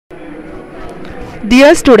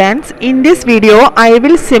Dear students, in this video I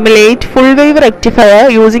will simulate full wave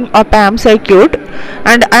rectifier using opamp circuit,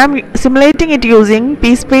 and I am simulating it using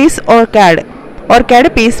pspice orcad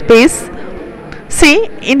pspice. See,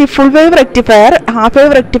 in the full wave rectifier, half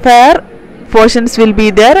wave rectifier portions will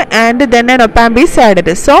be there and then an opamp is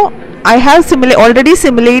added. So I have already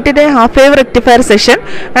simulated a half wave rectifier session,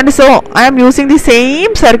 and so I am using the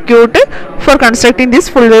same circuit for constructing this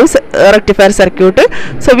full wave rectifier circuit.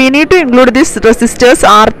 So we need to include these resistors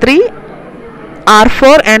R3,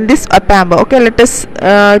 R4 and this opamp. Okay, let us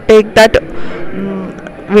take that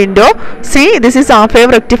window. See, this is half wave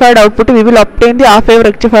rectified output. We will obtain the half wave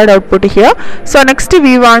rectified output here. So next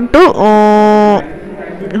we want to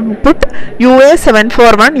put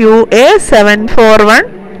UA741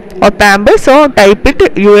 opamp. So type it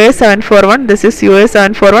UA741. This is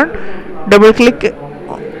UA741. double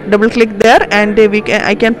click there, and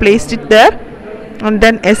I can place it there, and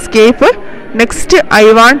then escape. Next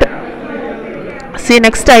I want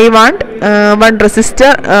one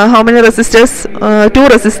resistor. How many resistors? 2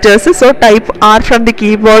 resistors. So type R from the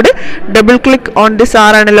keyboard, double click on this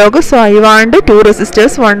R analog. So I want 2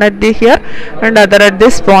 resistors, one at the here and other at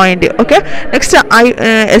this point. Okay, next I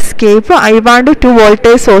escape. I want 2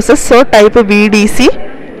 voltage sources. So type VDC.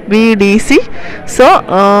 So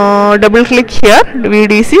double click here,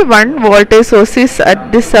 VDC. One voltage source is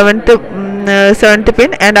at this 7th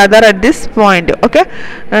pin and other at this point. Okay,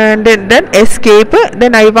 and then escape.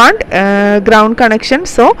 Then I want ground connection.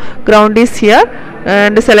 So ground is here,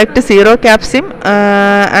 and select 0 cap sim,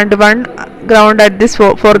 and one ground at this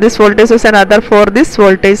for this voltage source and other for this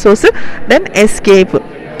voltage source. Then escape.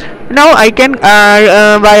 Now I can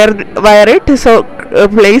wire it. So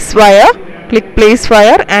place wire. Click place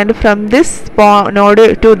wire, and from this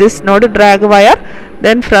node to this node drag wire,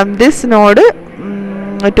 then from this node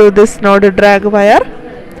to this node drag wire,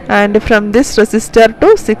 and from this resistor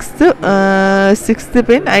to 6th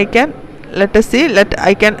pin I can, let us see,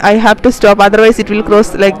 I have to stop, otherwise it will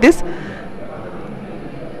cross like this.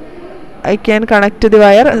 I can connect to the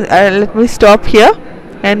wire. Let me stop here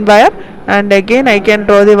and wire, and again I can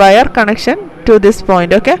draw the wire connection to this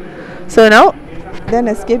point. Okay, so now then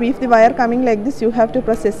escape. If the wire coming like this, you have to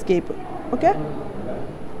press escape. Okay,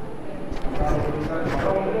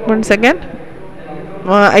 once again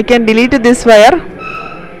I can delete this wire.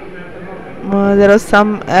 There was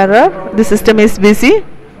some error. The system is busy.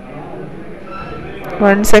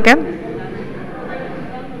 1 second.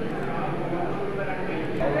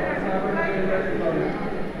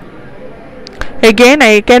 Again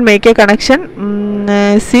I can make a connection.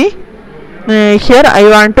 See, here I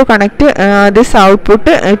want to connect this output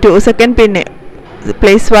to 2nd pin.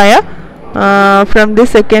 Place wire. From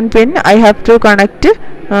this 2nd pin I have to connect to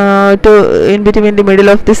in between the middle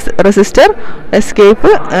of this resistor. Escape.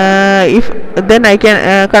 If then I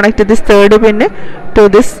can connect this 3rd pin to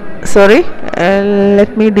this. Sorry,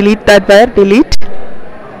 let me delete that wire. Delete.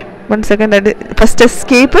 1 second. First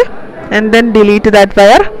escape and then delete that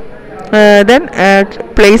wire. Then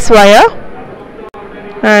place wire,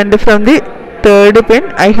 and from the 3rd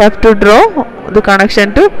pin I have to draw the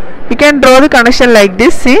connection to. You can draw the connection like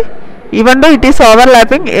this. See, even though it is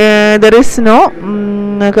overlapping, there is no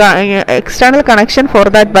external connection for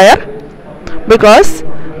that wire, because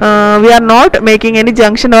we are not making any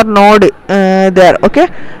junction or node there. Okay,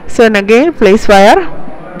 so again place wire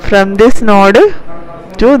from this node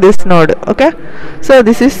to this node. Okay, so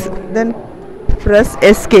this is, then press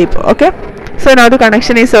escape. Okay, so now the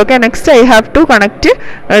connection is okay. Next I have to connect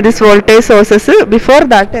this voltage sources. Before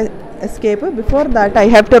that, escape. Before that I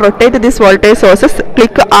have to rotate this voltage sources.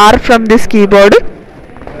 Click R from this keyboard,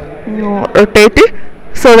 rotate it,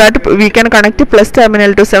 so that we can connect the plus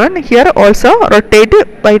terminal to 7. Here also rotate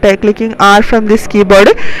by clicking R from this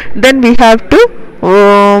keyboard. Then we have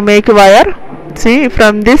to make wire. See,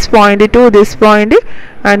 from this point to this point,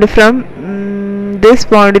 and from this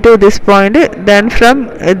point to this point, then from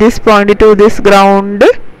this point to this ground,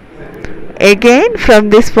 again from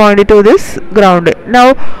this point to this ground.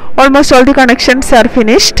 Now almost all the connections are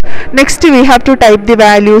finished. Next we have to type the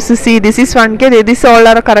values. See, this is 1K, this all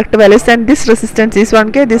are correct values, and this resistance is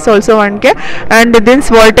 1K, this also 1K, and this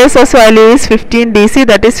voltage source value is 15 DC,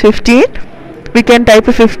 that is 15. We can type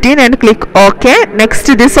 15 and click OK. Next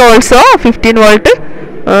this also 15 volt.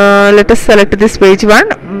 Let us select this page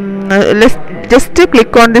 1. Let's just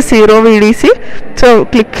click on the 0 VDC. So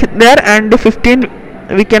click there, and 15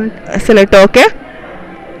 we can select OK.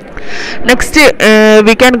 Next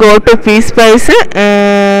we can go to pspice,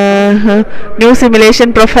 new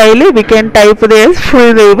simulation profile. We can type there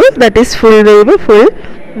full wave, that is full wave.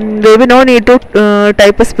 There will no need to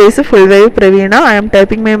type a space full wave Pravina. I am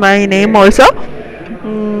typing my name also.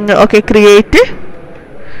 Okay, create.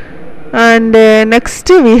 And next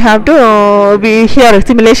we have to we here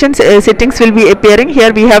simulation settings will be appearing.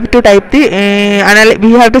 Here we have to type the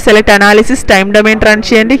we have to select analysis time domain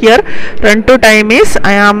transient. Here run to time is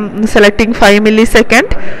I am selecting 5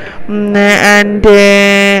 millisecond. And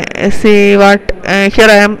see what here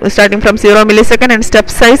I am starting from 0 millisecond, and step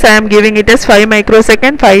size I am giving it as 5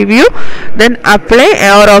 microsecond, 5 view. Then apply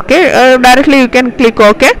or okay, directly you can click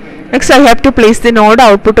OK. Next I have to place the node,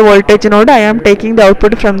 output voltage node. I am taking the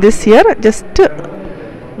output from this here, just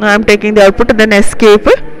I am taking the output, then escape.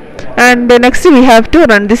 And next we have to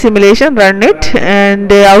run the simulation, run it, and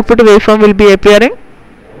the output waveform will be appearing.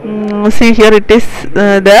 See here it is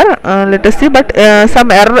there, let us see, but some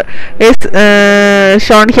error is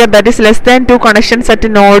shown here, that is less than 2 connections at a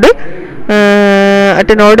node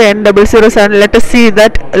N007. Let us see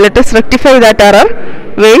that, let us rectify that error.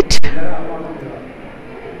 Wait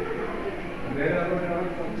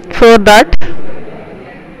for that.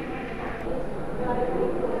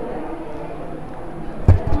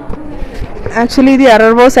 Actually the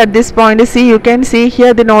error was at this point. See, you can see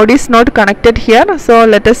here the node is not connected here, so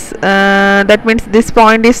let us that means this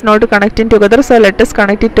point is not connecting together, so let us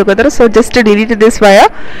connect it together. So just delete this wire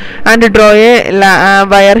and draw a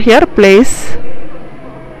wire here, place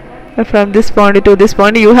from this point to this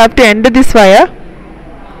point. You have to end this wire.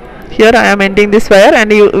 Here I am ending this wire,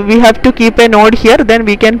 and we have to keep a node here, then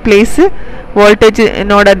we can place voltage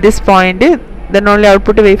node at this point, then only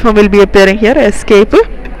output waveform will be appearing here. Escape.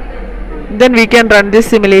 Then we can run this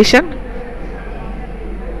simulation.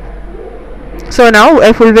 So now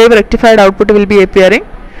a full wave rectified output will be appearing.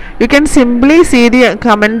 You can simply see the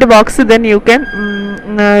comment box, then you can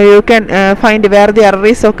find where the error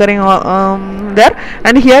is occurring there.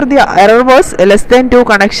 And here the error was less than 2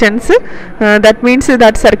 connections. That means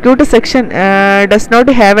that circuit section does not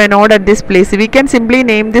have a node at this place. We can simply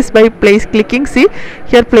name this by clicking. See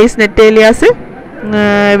here, place net alias.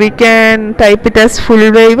 We can type it as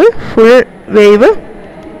full wave,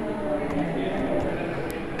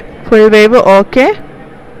 okay,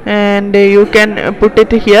 and you can put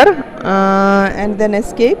it here and then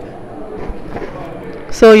escape.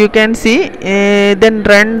 So you can see, then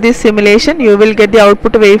run this simulation, you will get the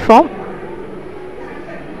output waveform.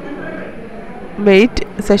 Wait,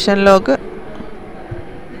 session log,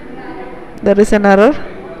 there is an error.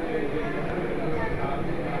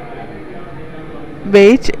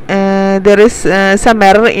 Wait, there is some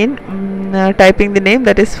error in typing the name,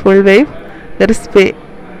 that is full wave. There is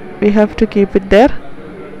we have to keep it there.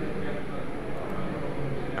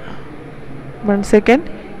 1 second,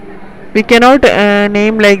 we cannot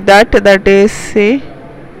name like that, that is, see,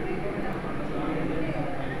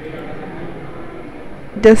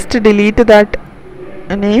 just delete that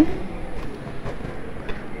name.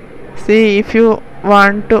 See, if you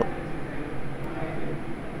want to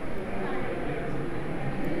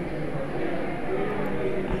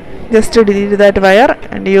just to delete that wire,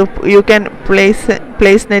 and you can place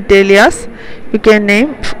net alias. You can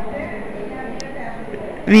name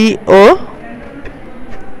VO,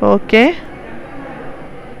 okay,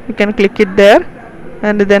 you can click it there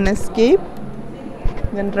and then escape,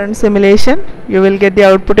 then run simulation. You will get the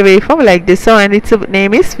output waveform like this. So, and its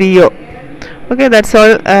name is VO. Okay, that's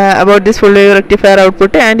all about this full wave rectifier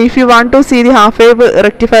output. And if you want to see the half wave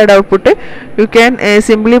rectified output, you can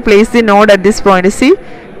simply place the node at this point. See,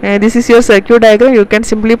 this is your circuit diagram. You can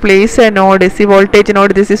simply place a node. See, voltage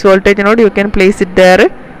node, this is voltage node, you can place it there,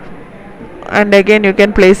 and again you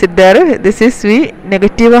can place it there. This is V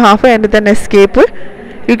negative half, and then escape.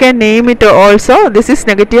 You can name it also. This is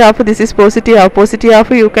negative half, this is positive half. Positive half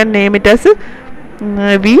you can name it as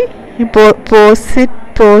V positive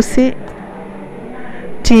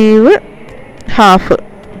half.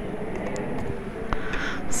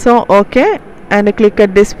 So okay, and click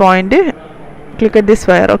at this point, click at this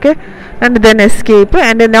wire, okay, and then escape.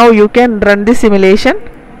 And now you can run the simulation.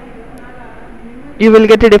 You will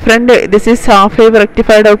get a different, this is half wave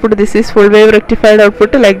rectified output, this is full wave rectified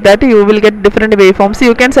output, like that you will get different waveforms.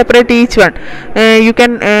 You can separate each one. You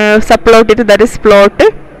can subplot it, that is plot,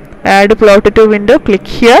 add plot to window, click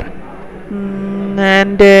here,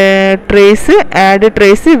 and trace, add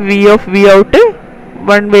trace, V of V out,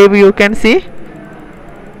 one wave you can see.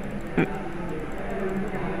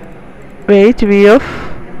 Wait, V of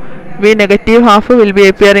V negative half will be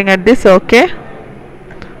appearing at this, okay.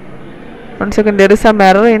 1 second, there is some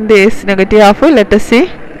error in this negative half. Let us see.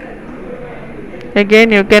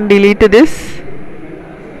 Again you can delete this.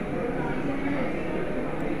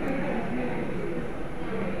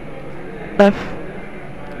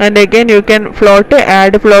 And again you can plot,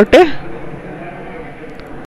 add plot,